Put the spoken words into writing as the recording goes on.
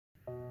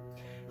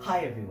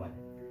Hi everyone,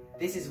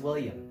 this is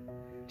William.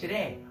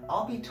 Today,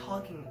 I'll be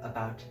talking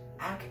about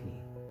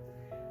acne,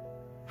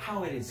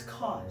 how it is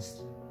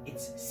caused,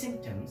 its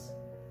symptoms,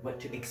 what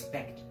to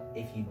expect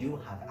if you do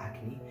have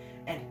acne,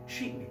 and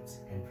treatments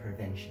and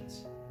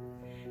preventions.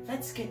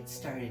 Let's get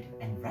started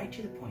and right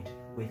to the point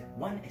with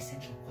one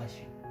essential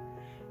question.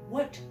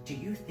 What do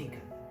you think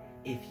of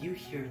if you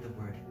hear the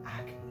word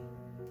acne?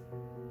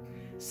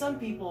 Some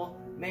people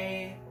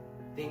may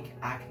think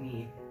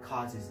acne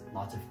causes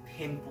lots of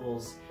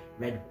pimples,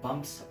 red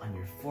bumps on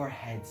your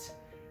foreheads,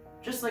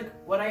 just like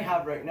what I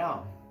have right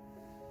now.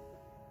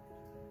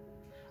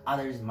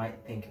 Others might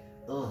think,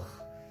 ugh,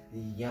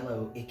 the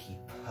yellow icky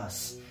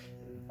pus,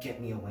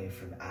 get me away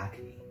from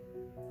acne.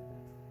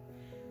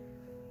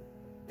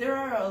 There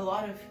are a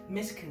lot of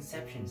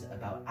misconceptions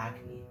about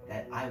acne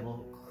that I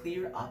will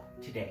clear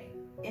up today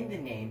in the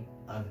name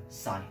of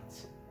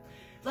science.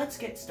 Let's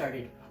get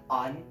started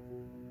on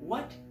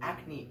what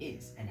acne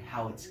is and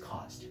how it's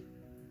caused.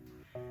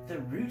 The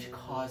root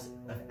cause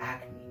of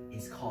acne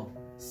is called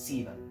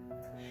sebum.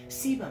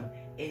 Sebum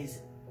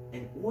is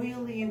an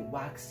oily,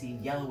 waxy,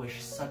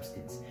 yellowish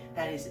substance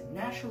that is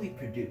naturally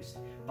produced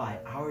by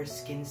our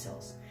skin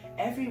cells.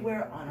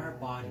 Everywhere on our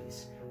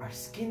bodies, our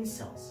skin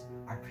cells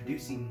are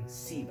producing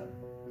sebum.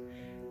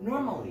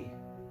 Normally,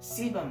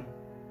 sebum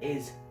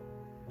is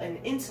an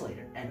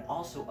insulator and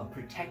also a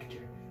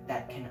protector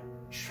that can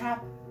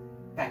trap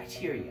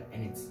bacteria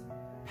in its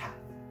path.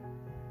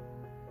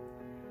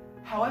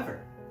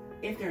 However,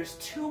 if there's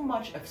too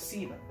much of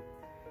sebum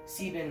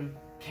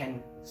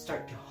can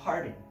start to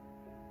harden.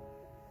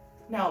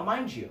 Now,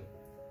 mind you,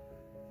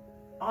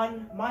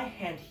 on my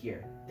hand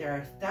here, there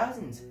are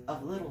thousands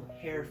of little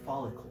hair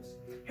follicles.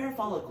 Hair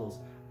follicles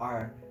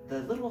are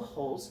the little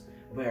holes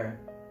where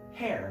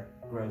hair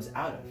grows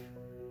out of.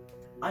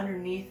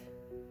 Underneath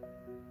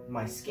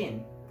my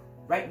skin,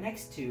 right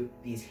next to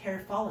these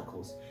hair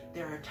follicles,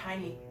 there are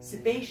tiny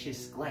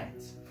sebaceous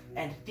glands,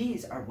 and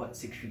these are what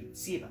secrete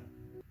sebum.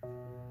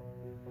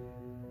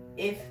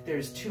 If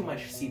there's too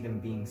much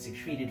sebum being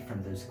secreted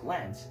from those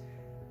glands,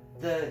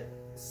 the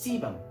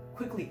sebum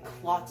quickly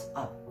clots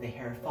up the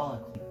hair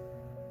follicle,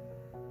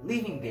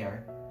 leaving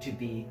there to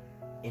be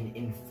an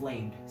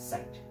inflamed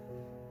site.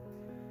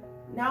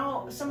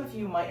 Now, some of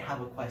you might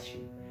have a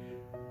question.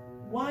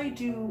 Why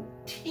do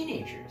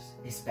teenagers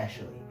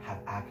especially have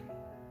acne?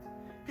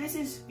 This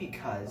is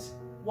because,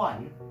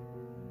 one,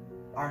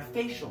 our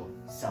facial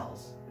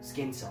cells,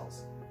 skin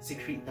cells,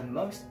 secrete the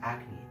most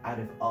acne out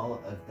of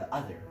all of the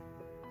other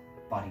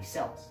body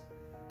cells.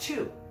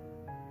 Two,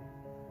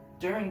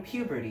 during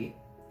puberty,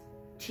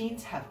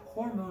 teens have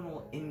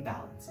hormonal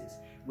imbalances,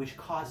 which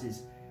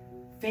causes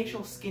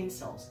facial skin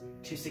cells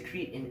to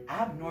secrete an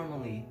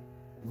abnormally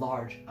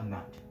large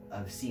amount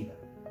of sebum.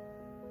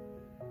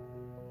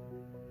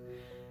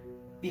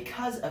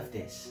 Because of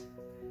this,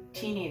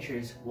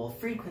 teenagers will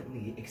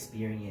frequently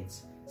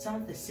experience some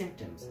of the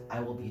symptoms I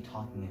will be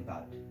talking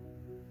about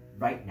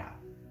right now.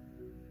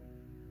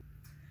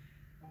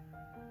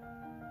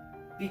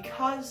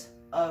 Because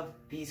of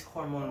these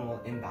hormonal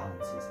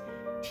imbalances,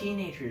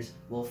 teenagers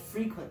will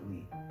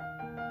frequently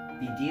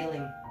be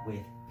dealing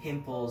with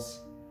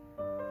pimples,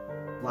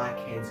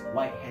 blackheads,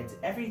 whiteheads,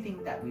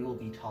 everything that we will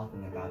be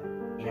talking about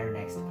in our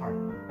next part.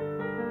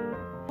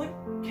 What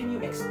can you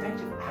expect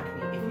of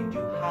acne if you do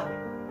have it?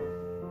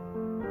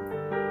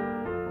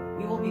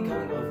 We will be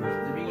going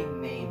over 3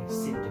 main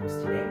symptoms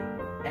today,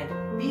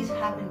 and these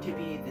happen to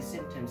be the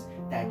symptoms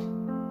that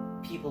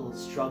people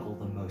struggle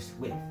the most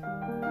with.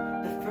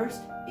 The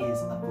first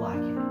is a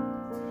blackhead.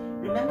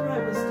 Remember I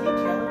was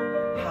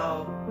detailing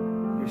how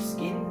your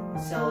skin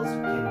cells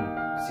can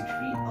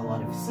secrete a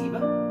lot of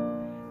sebum?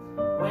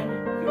 When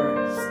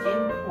your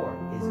skin pore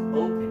is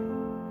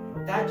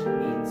open, that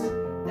means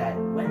that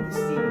when the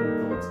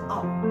sebum builds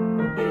up,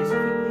 it is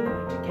quickly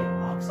going to get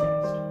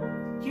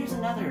oxidized. Here's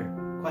another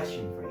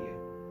question for you.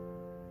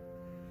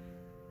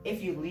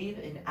 If you leave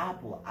an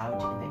apple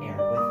out in the air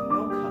with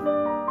no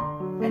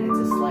cover, and it's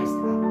a sliced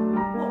apple,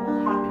 what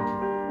will happen to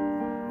it?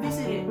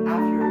 Visit it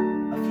after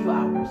a few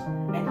hours,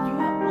 and you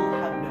will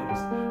have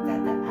noticed that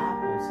the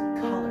apple's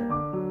color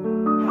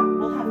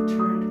will have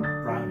turned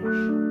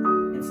brownish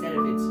instead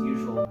of its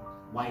usual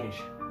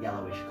whitish,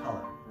 yellowish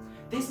color.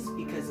 This is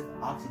because of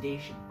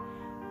oxidation,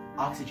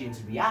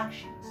 oxygen's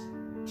reactions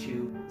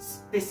to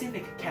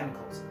specific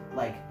chemicals,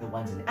 like the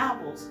ones in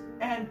apples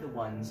and the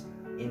ones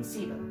in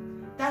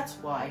sebum. That's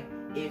why,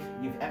 if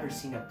you've ever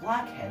seen a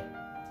blackhead,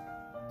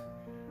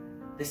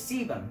 the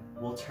sebum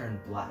will turn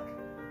black.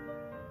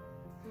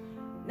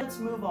 Let's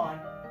move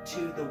on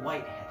to the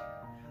whitehead.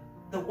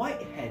 The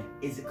whitehead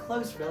is a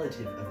close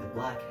relative of the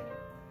blackhead.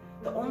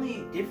 The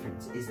only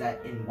difference is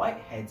that in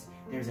whiteheads,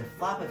 there's a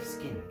flap of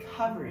skin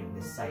covering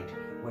the site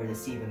where the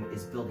sebum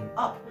is building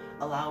up,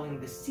 allowing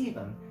the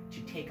sebum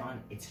to take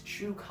on its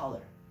true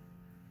color.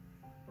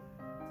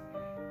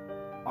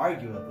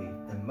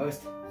 Arguably, the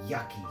most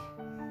yucky,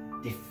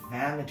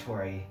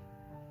 defamatory,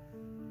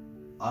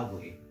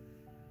 ugly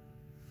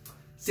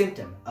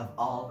symptom of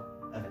all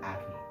of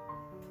acne: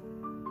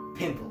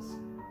 pimples.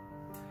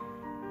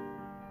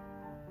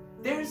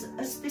 there's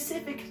a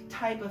specific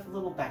type of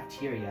little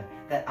bacteria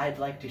that I'd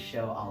like to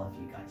show all of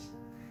you guys.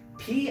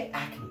 P.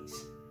 acnes.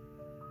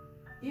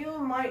 You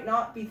might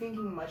not be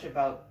thinking much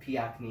about P.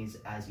 acnes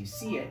as you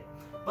see it,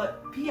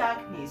 but P.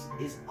 acnes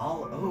is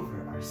all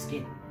over our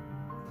skin.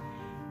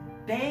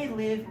 They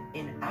live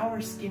in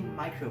our skin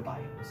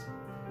microbiomes.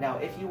 Now,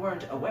 if you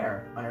weren't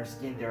aware, on our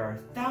skin there are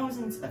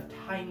thousands of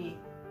tiny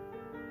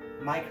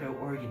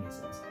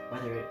microorganisms,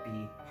 whether it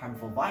be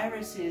harmful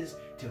viruses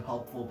to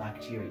helpful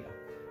bacteria.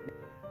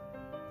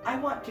 I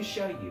want to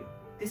show you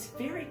this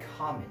very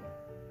common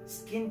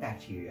skin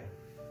bacteria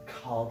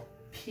called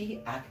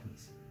P.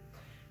 acnes.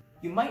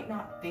 You might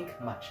not think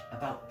much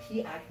about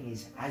P.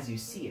 acnes as you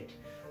see it,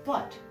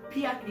 but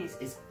P.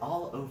 acnes is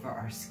all over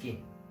our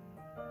skin.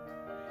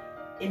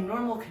 In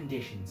normal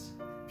conditions,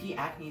 P.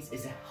 acnes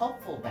is a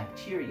helpful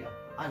bacteria,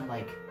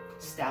 unlike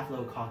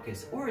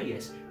Staphylococcus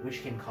aureus,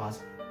 which can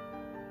cause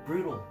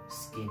brutal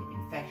skin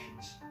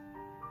infections.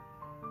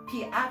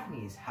 P.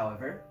 acnes,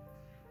 however,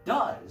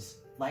 does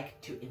like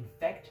to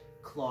infect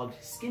clogged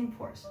skin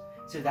pores.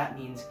 So that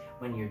means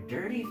when your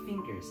dirty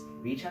fingers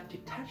reach up to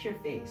touch your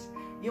face,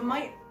 you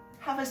might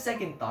have a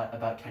second thought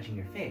about touching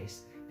your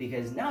face,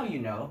 because now you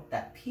know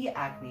that P.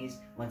 acnes,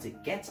 once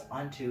it gets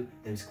onto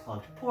those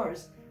clogged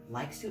pores,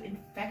 likes to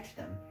infect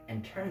them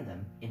and turn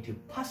them into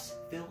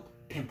pus-filled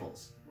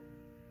pimples.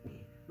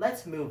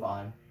 Let's move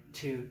on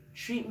to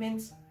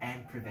treatments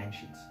and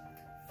preventions.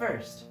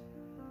 First,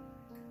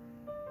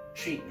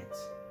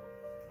 treatments.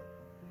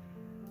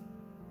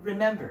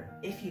 Remember,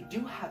 if you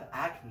do have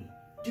acne,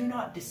 do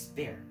not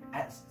despair,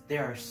 as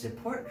there are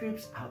support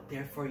groups out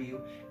there for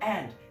you,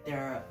 and there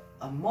are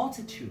a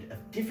multitude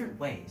of different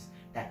ways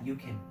that you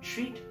can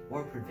treat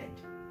or prevent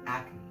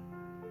acne.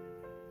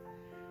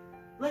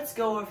 Let's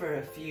go over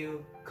a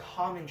few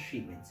common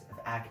treatments of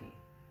acne.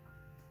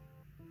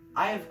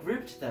 I have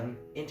grouped them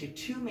into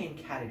two main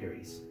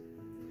categories: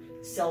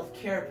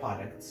 self-care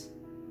products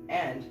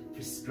and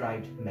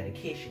prescribed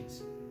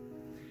medications.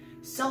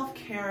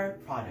 Self-care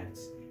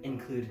products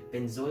include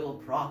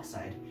benzoyl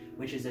peroxide,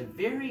 which is a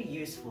very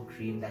useful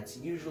cream that's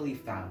usually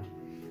found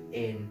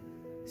in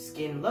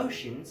skin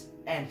lotions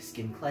and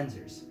skin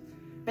cleansers.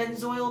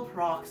 Benzoyl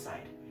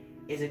peroxide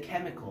is a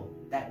chemical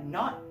that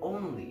not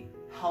only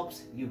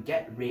helps you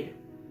get rid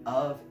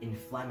of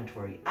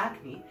inflammatory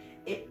acne,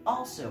 it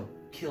also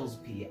kills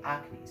P.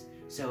 acnes.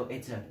 So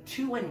it's a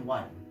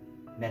 2-in-1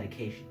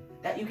 medication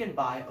that you can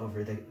buy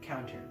over the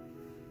counter.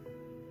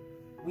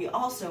 We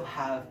also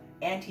have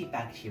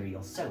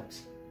antibacterial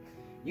soaps.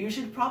 You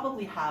should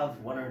probably have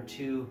 1 or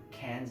 2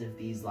 cans of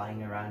these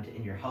lying around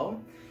in your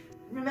home.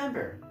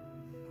 Remember,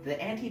 the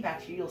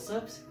antibacterial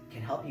soaps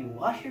can help you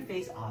wash your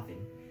face often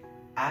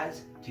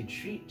as to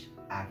treat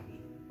acne.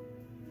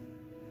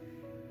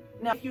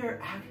 Now, if your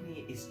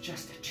acne is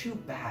just too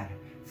bad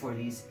for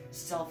these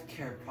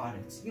self-care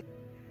products,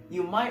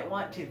 you might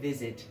want to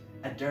visit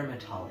a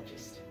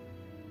dermatologist.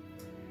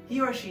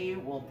 He or she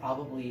will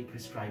probably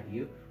prescribe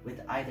you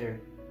with either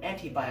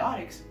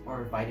antibiotics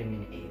or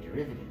vitamin A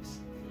derivatives.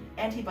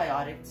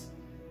 Antibiotics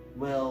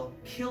will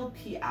kill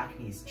P.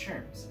 acnes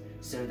germs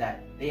so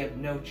that they have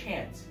no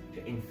chance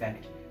to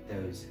infect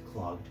those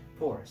clogged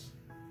pores.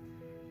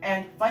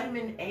 And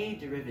vitamin A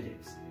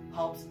derivatives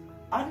helps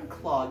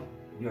unclog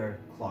your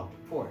clogged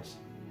pores.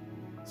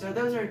 So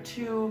those are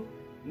two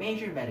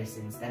major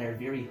medicines that are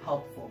very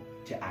helpful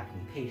to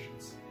acne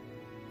patients.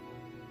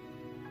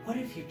 What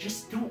if you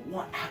just don't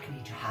want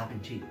acne to happen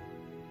to you?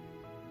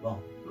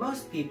 Well,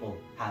 most people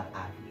have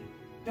acne.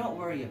 Don't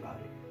worry about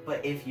it.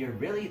 But if you're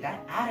really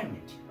that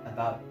adamant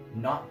about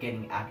not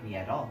getting acne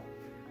at all,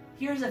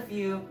 here's a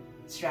few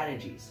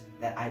strategies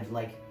that I'd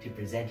like to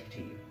present to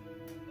you.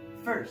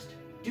 First,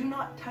 do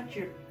not touch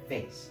your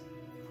face.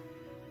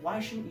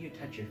 Why shouldn't you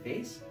touch your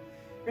face?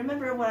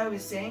 Remember what I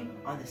was saying?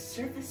 On the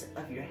surface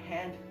of your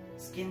hand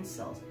skin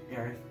cells,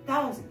 there are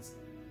thousands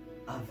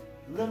of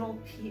little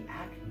P.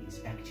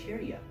 acnes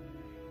bacteria.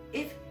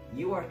 If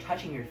you are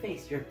touching your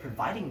face, you're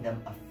providing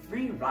them a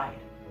free ride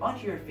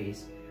onto your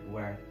face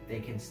where they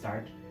can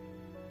start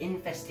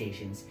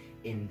infestations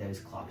in those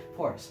clogged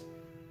pores.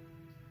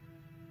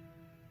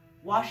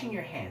 Washing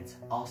your hands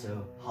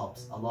also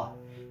helps a lot,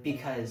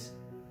 because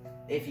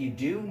if you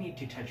do need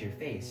to touch your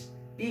face,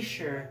 be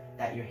sure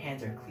that your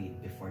hands are clean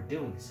before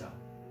doing so.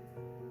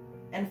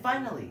 And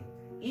finally,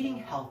 eating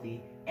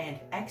healthy and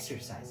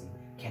exercising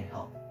can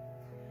help.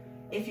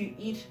 If you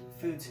eat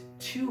foods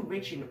too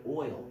rich in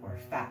oil or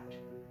fat,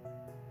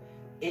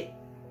 it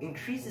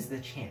increases the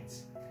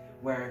chance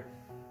where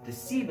the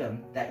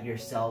sebum that your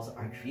cells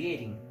are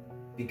creating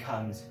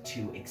becomes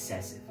too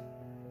excessive.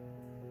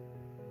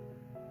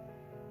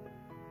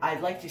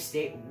 I'd like to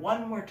state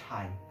one more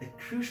time the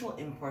crucial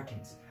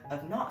importance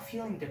of not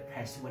feeling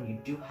depressed when you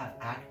do have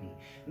acne.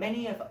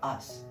 Many of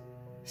us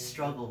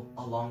struggle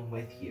along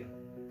with you.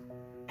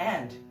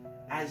 And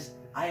as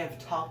I have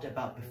talked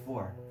about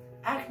before,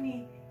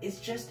 acne is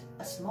just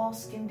a small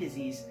skin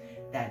disease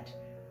that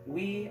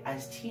we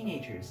as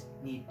teenagers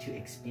need to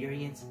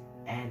experience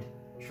and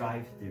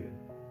drive through.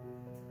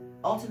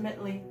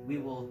 Ultimately, we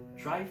will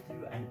drive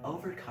through and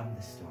overcome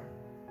the storm.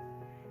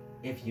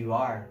 if you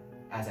are,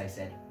 as I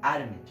said,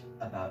 adamant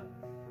about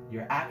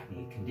your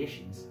acne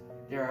conditions,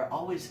 there are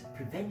always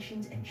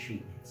preventions and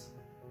treatments.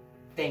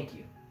 Thank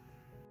you.